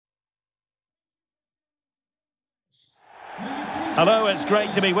Hello, it's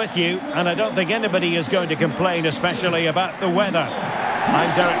great to be with you, and I don't think anybody is going to complain, especially about the weather.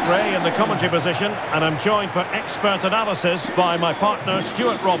 I'm Derek Ray in the commentary position, and I'm joined for expert analysis by my partner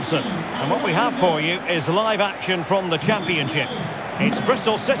Stuart Robson. And what we have for you is live action from the Championship. It's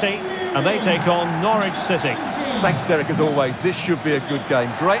Bristol City, and they take on Norwich City. Thanks, Derek, as always. This should be a good game.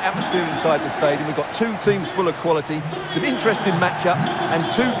 Great atmosphere inside the stadium. We've got two teams full of quality, some interesting matchups, and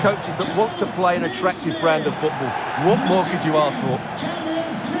two coaches that want to play an attractive brand of football. What more could you ask for?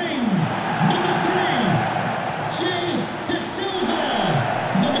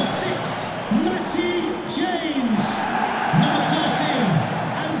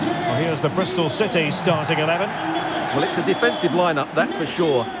 Here's the Bristol City starting 11. Well, it's a defensive lineup, that's for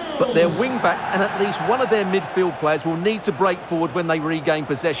sure. But their wing-backs and at least one of their midfield players will need to break forward when they regain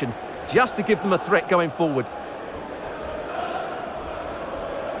possession, just to give them a threat going forward.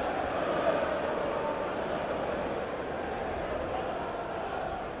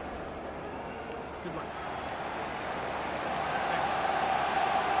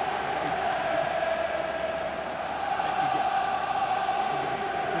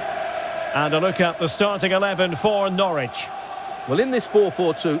 And a look at the starting 11 for Norwich. Well, in this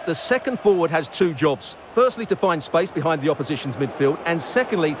 4-4-2, the second forward has two jobs. Firstly, to find space behind the opposition's midfield, and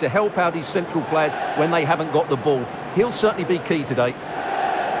secondly, to help out his central players when they haven't got the ball. He'll certainly be key today.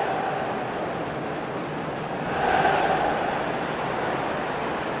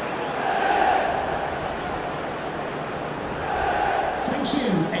 Thank you.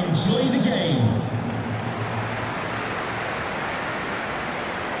 Enjoy the game.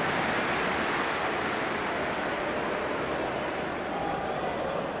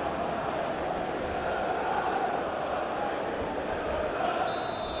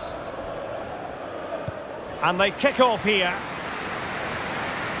 And they kick off here.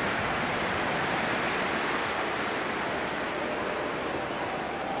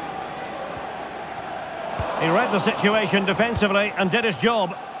 He read the situation defensively and did his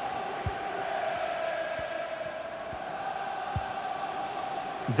job.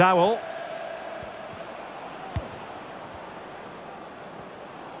 Dowell.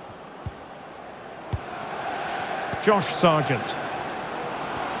 Josh Sargent.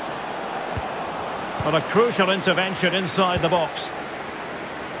 But a crucial intervention inside the box.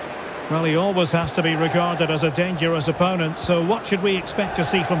 Well, he always has to be regarded as a dangerous opponent, so what should we expect to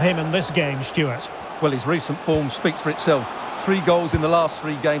see from him in this game, Stuart? Well, his recent form speaks for itself. 3 goals in the last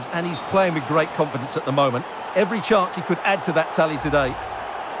 3 games, and he's playing with great confidence at the moment. Every chance he could add to that tally today.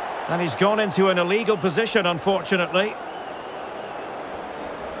 And he's gone into an illegal position, unfortunately.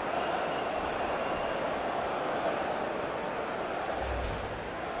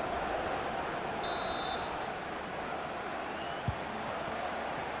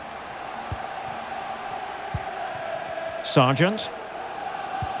 Sargent.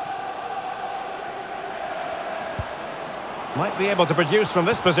 Might be able to produce from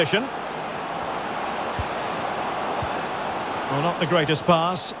this position. Well, not the greatest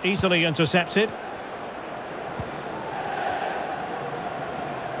pass. Easily intercepted.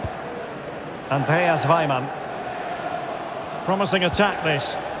 Andreas Weimann. Promising attack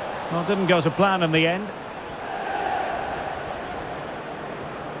this. Well, didn't go to plan in the end.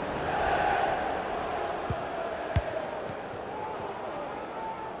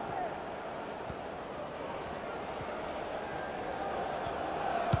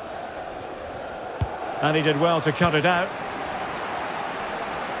 And he did well to cut it out.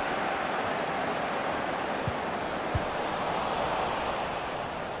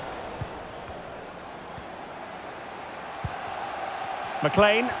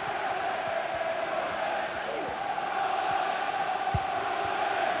 McLean.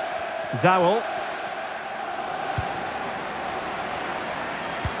 Dowell.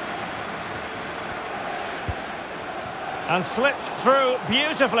 And slipped through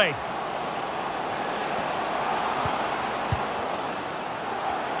beautifully.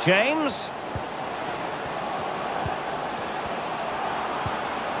 James.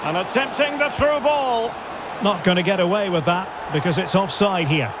 And attempting the through ball. Not going to get away with that because it's offside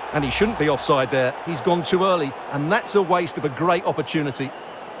here. And he shouldn't be offside there. He's gone too early, and that's a waste of a great opportunity.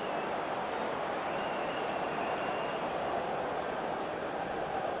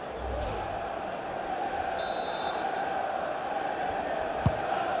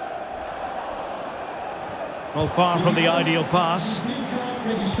 Well, far from the ideal pass.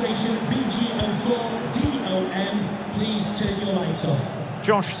 Registration BG04DOM. Please turn your lights off.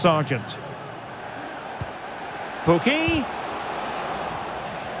 Josh Sargent. Pookie.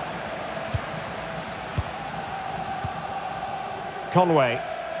 Conway.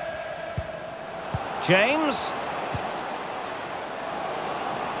 James.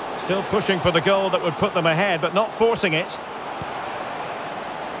 Still pushing for the goal that would put them ahead, but not forcing it.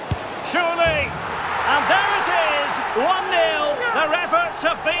 Surely! And there it is! 1-0. Their efforts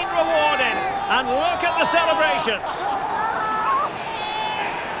have been rewarded. And look at the celebrations.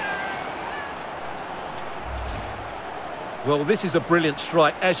 Well, this is a brilliant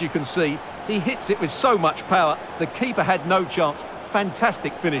strike, as you can see. He hits it with so much power. The keeper had no chance.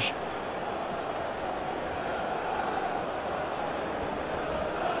 Fantastic finish.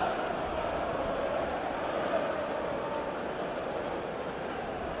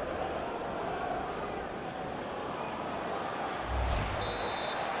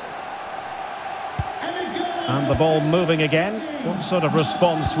 And the ball moving again. What sort of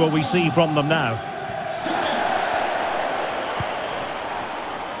response will we see from them now?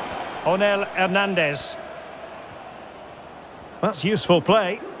 Onel Hernandez. That's useful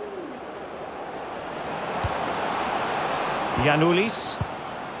play. Giannoulis.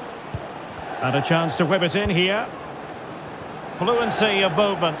 And a chance to whip it in here. Fluency of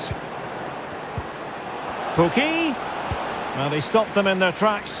movement. Pookie. Well, they stopped them in their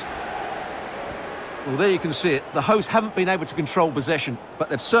tracks. Well, there you can see it. The hosts haven't been able to control possession, but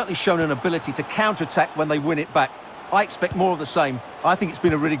they've certainly shown an ability to counter-attack when they win it back. I expect more of the same. I think it's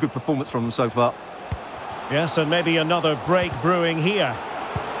been a really good performance from them so far. Yes, and maybe another break brewing here.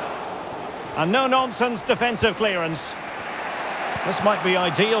 And no-nonsense defensive clearance. This might be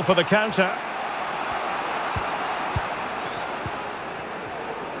ideal for the counter.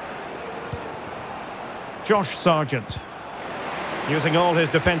 Josh Sargent. Using all his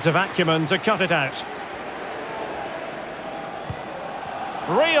defensive acumen to cut it out.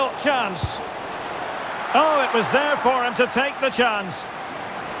 Real chance. Oh, it was there for him to take the chance.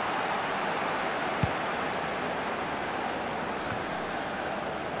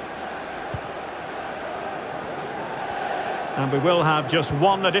 And we will have just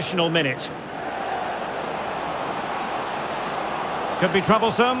one additional minute. Could be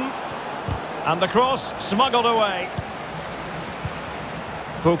troublesome. And the cross smuggled away.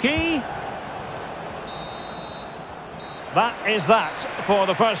 Pookie. That is that for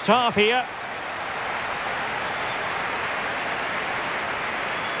the first half here.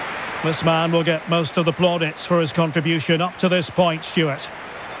 This man will get most of the plaudits for his contribution up to this point, Stuart.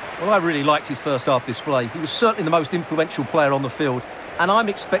 Well, I really liked his first half display. He was certainly the most influential player on the field, and I'm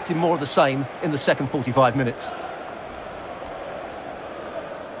expecting more of the same in the second 45 minutes.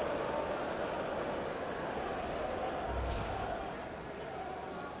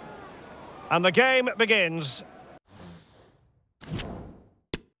 And the game begins.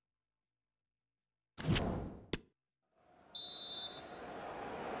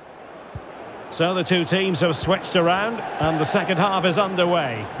 So the two teams have switched around and the second half is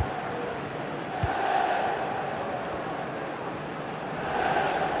underway.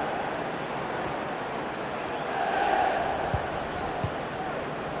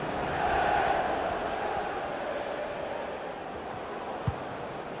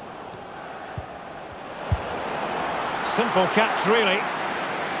 Simple catch, really.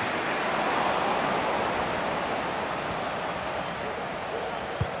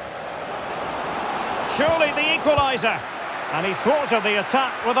 Surely the equaliser. And he thwarted the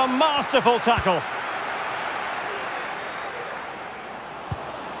attack with a masterful tackle.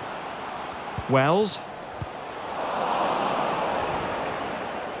 Wells.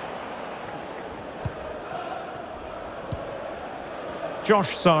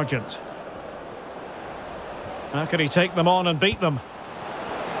 Josh Sargent. How can he take them on and beat them?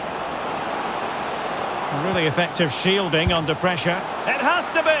 Really effective shielding under pressure. It has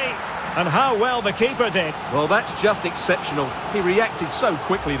to be! And how well the keeper did. Well, that's just exceptional. He reacted so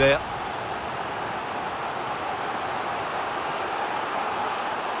quickly there.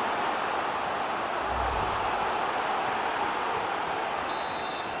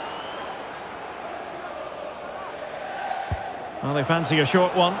 Well, they fancy a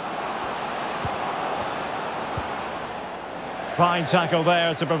short one. Fine tackle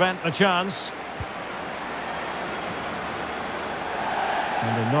there to prevent the chance.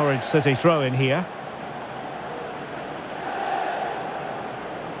 And a Norwich City throw in here.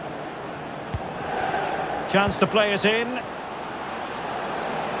 Chance to play it in.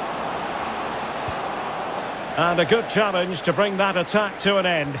 And a good challenge to bring that attack to an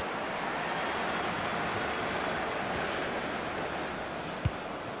end.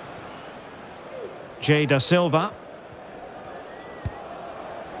 Jay Da Silva.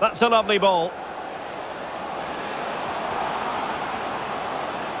 That's a lovely ball.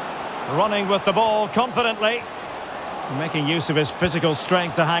 Running with the ball confidently. Making use of his physical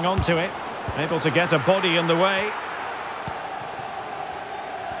strength to hang on to it. Able to get a body in the way.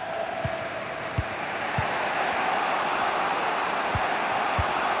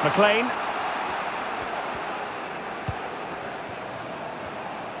 McLean.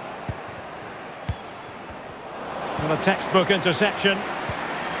 And a textbook interception.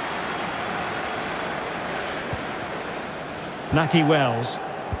 Naki Wells.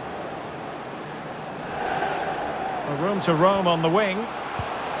 A room to roam on the wing.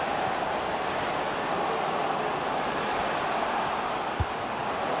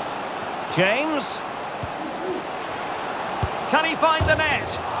 James. Can he find the net?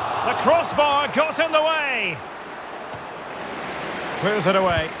 The crossbar got in the way. Clears it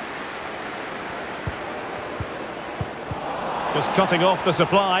away. Just cutting off the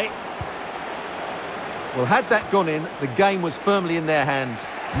supply. Well, had that gone in, the game was firmly in their hands.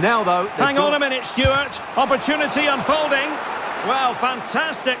 Now, though... Hang on a minute, Stuart. Opportunity unfolding. Well,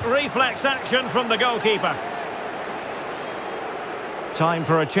 fantastic reflex action from the goalkeeper. Time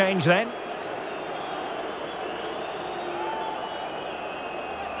for a change then.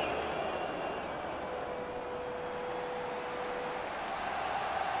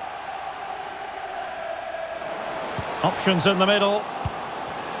 Options in the middle.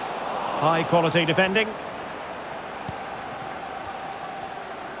 High quality defending.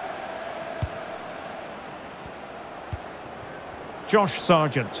 Josh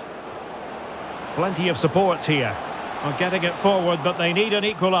Sargent. Plenty of support here. Are getting it forward, but they need an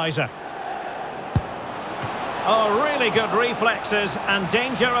equaliser. Oh, really good reflexes and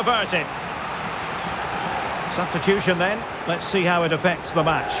danger averted. Substitution then. Let's see how it affects the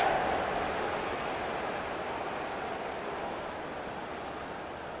match.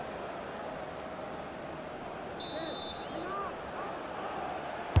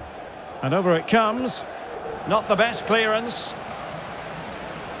 And over it comes. Not the best clearance.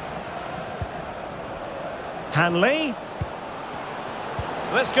 Hanley.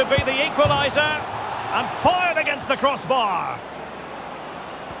 This could be the equaliser. And fired against the crossbar.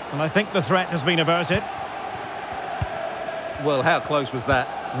 And I think the threat has been averted. Well, how close was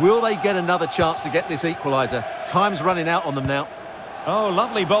that? Will they get another chance to get this equaliser? Time's running out on them now. Oh,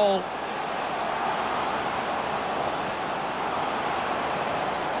 lovely ball.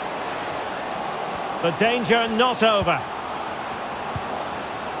 The danger not over.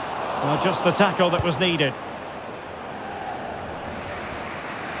 Well, just the tackle that was needed.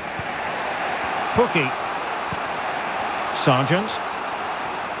 Pookie. Sargent.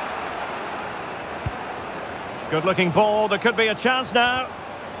 Good looking ball. There could be a chance now.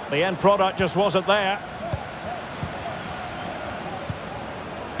 The end product just wasn't there.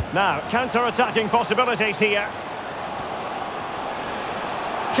 Now, counter-attacking possibilities here.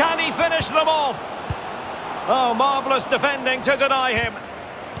 Can he finish them off? Oh, marvellous defending to deny him.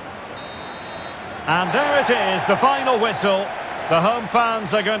 And there it is, the final whistle. The home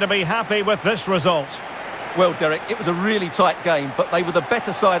fans are going to be happy with this result. Well, Derek, it was a really tight game, but they were the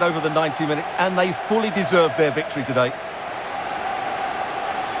better side over the 90 minutes, and they fully deserved their victory today.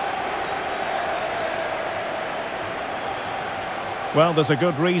 Well, there's a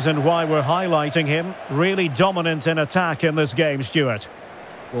good reason why we're highlighting him. Really dominant in attack in this game, Stuart.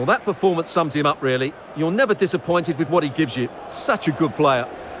 Well, that performance sums him up, really. You're never disappointed with what he gives you. Such a good player.